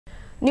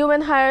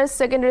Newman Higher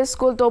Secondary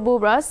School Tobu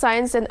bra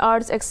Science and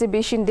Arts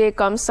Exhibition Day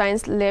cum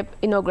Science Lab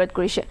inaugurate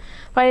korise.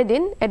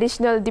 Faridin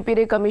Additional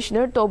Deputy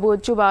Commissioner Tobu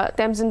Chuba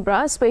Temjem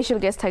bra special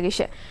guest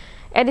thagise.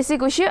 ADC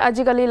kushi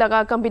ajikali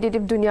laga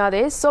competitive dunya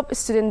de sob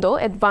student do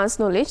advanced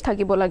knowledge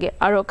thakibo lage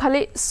aro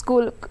khali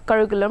school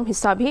curriculum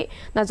hisabi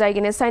na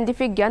jaigine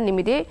scientific gyan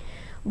nimide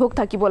book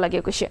thakibo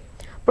lage kushi.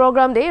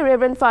 Program day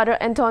Reverend Father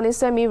Anthony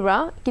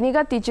Semira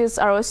kiniga teachers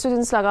aro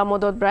students laga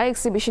modot bra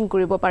exhibition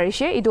kuribo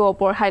parise idu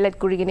opor highlight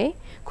kurigine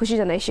khushi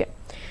janaise.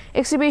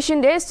 Exhibition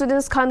day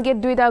students khan ke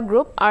duida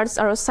group arts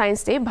aro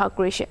science day bhag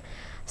korise.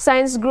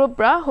 Science group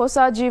bra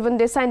hosa jivan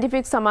de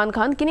scientific saman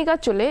khan kiniga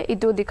chole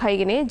idu dikhai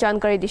gine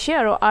jankari dishe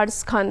aro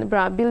arts khan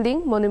bra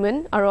building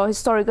monument aro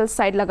historical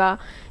site laga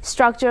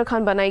structure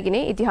khan banai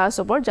gine itihas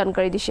opor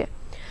jankari dishe.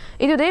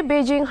 Idu de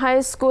Bejing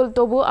High School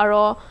Tobu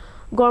aro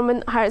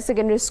Government Higher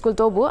Secondary School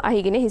Tobu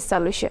ahigine hissa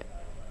loise.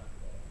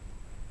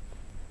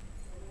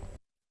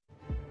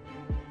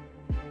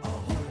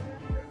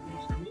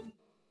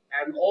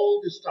 And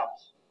all the staff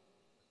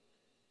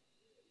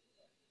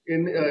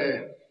in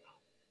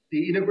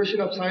the Inauguration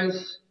of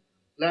Science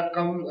Lab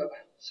come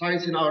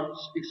Science and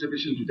Arts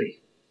exhibition today.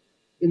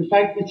 In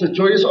fact, it's a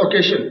joyous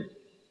occasion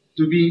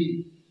to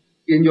be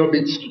in your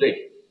midst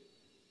today.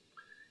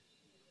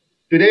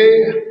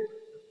 Today,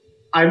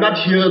 I'm not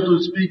here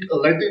to speak a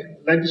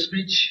lengthy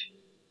speech,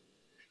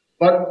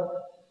 but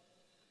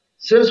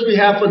since we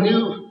have a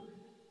new,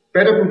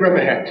 better program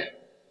ahead,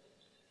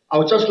 I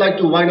would just like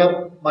to wind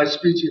up my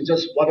speech in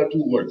just one or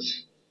two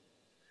words.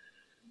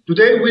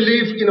 Today we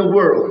live in a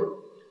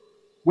world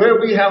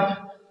where we have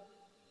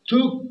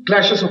two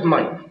clashes of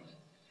mind,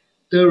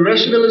 the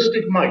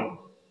rationalistic mind,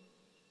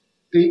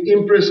 the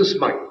empiricist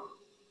mind.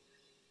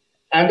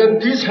 And then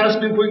this has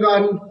been going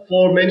on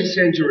for many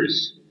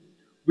centuries,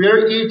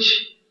 where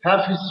each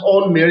have his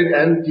own merit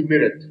and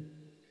demerit.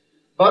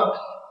 But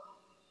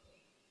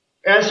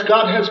as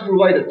God has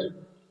provided,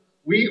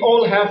 we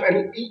all have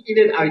an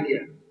innate idea,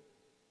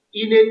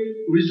 innate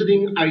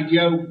reasoning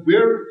idea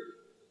where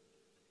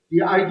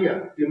the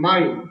idea, the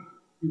mind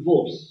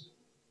evolves,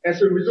 as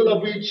a result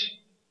of which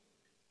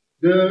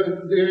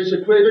there is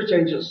a greater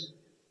changes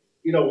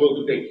in our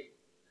world today.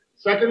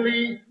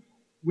 Secondly,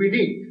 we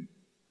need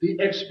the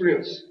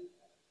experience,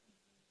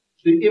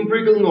 the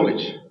empirical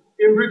knowledge,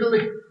 empirical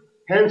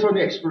hands-on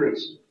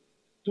experience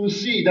to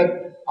see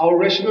that our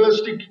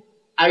rationalistic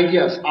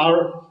ideas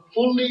are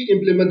fully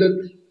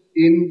implemented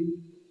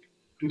in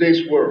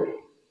today's world.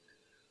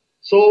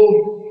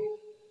 So,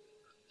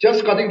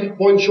 just cutting the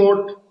point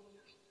short,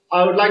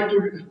 I would like to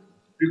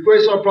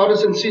request our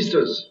brothers and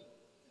sisters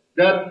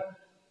that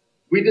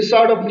with the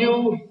start of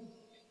new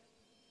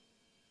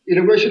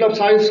Inauguration of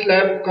Science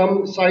Lab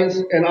come Science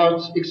and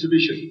Arts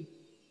exhibition,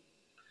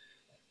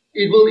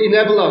 it will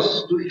enable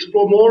us to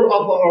explore more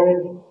of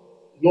our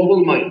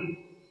noble mind,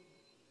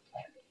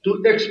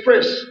 to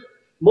express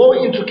more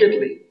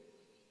intricately,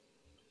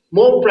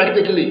 more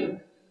practically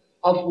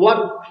of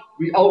what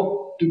we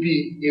ought to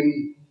be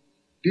in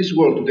this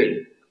world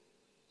today.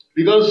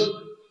 Because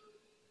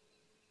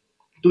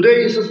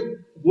today is a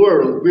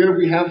world where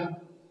we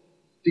have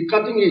the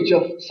cutting edge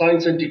of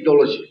science and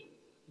technology.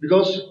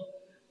 Because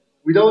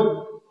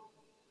without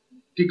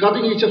the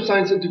cutting edge of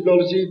science and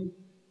technology,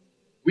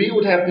 we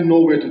would have been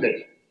nowhere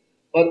today.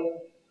 But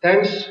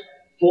thanks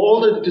for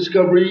all the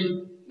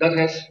discovery that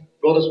has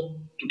brought us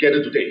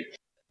together today.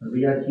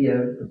 We are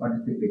here to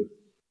participate.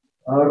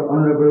 Our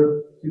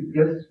honorable chief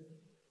guest,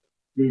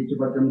 the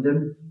Chuba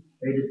Temjem,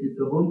 ADC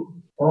Tobu,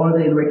 all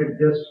the invited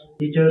guests,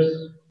 teachers,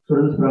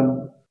 students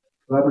from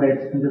Government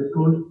Higher Secondary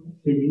School,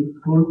 Bejing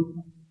School,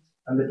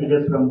 and the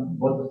teachers from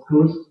both the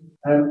schools,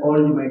 and all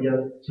you my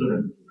dear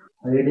children.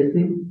 The ADC,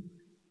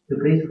 the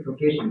gracious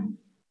occasion,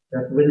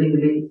 has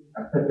willingly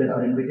accepted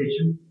our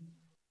invitation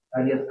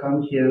and has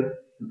come here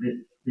to this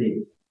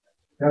day.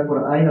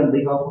 Therefore, I, on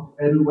behalf of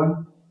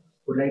everyone,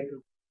 would like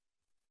to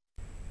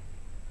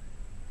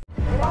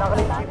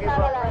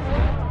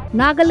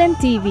Nagaland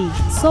TV,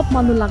 Sop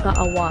Manulaga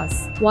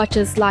Awas. Watch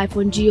us live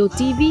on Geo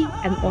TV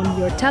and on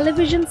your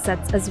television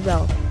sets as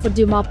well. For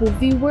Dimapur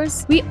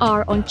viewers, we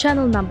are on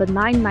channel number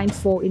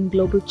 994 in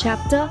Global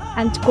Chapter,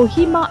 and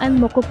Kohima and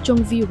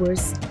Mokokchung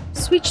viewers,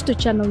 switch to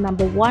channel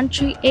number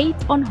 138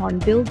 on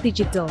Hornbill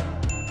Digital.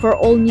 For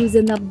all news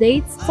and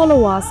updates,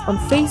 follow us on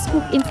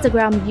Facebook,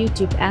 Instagram,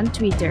 YouTube, and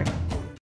Twitter.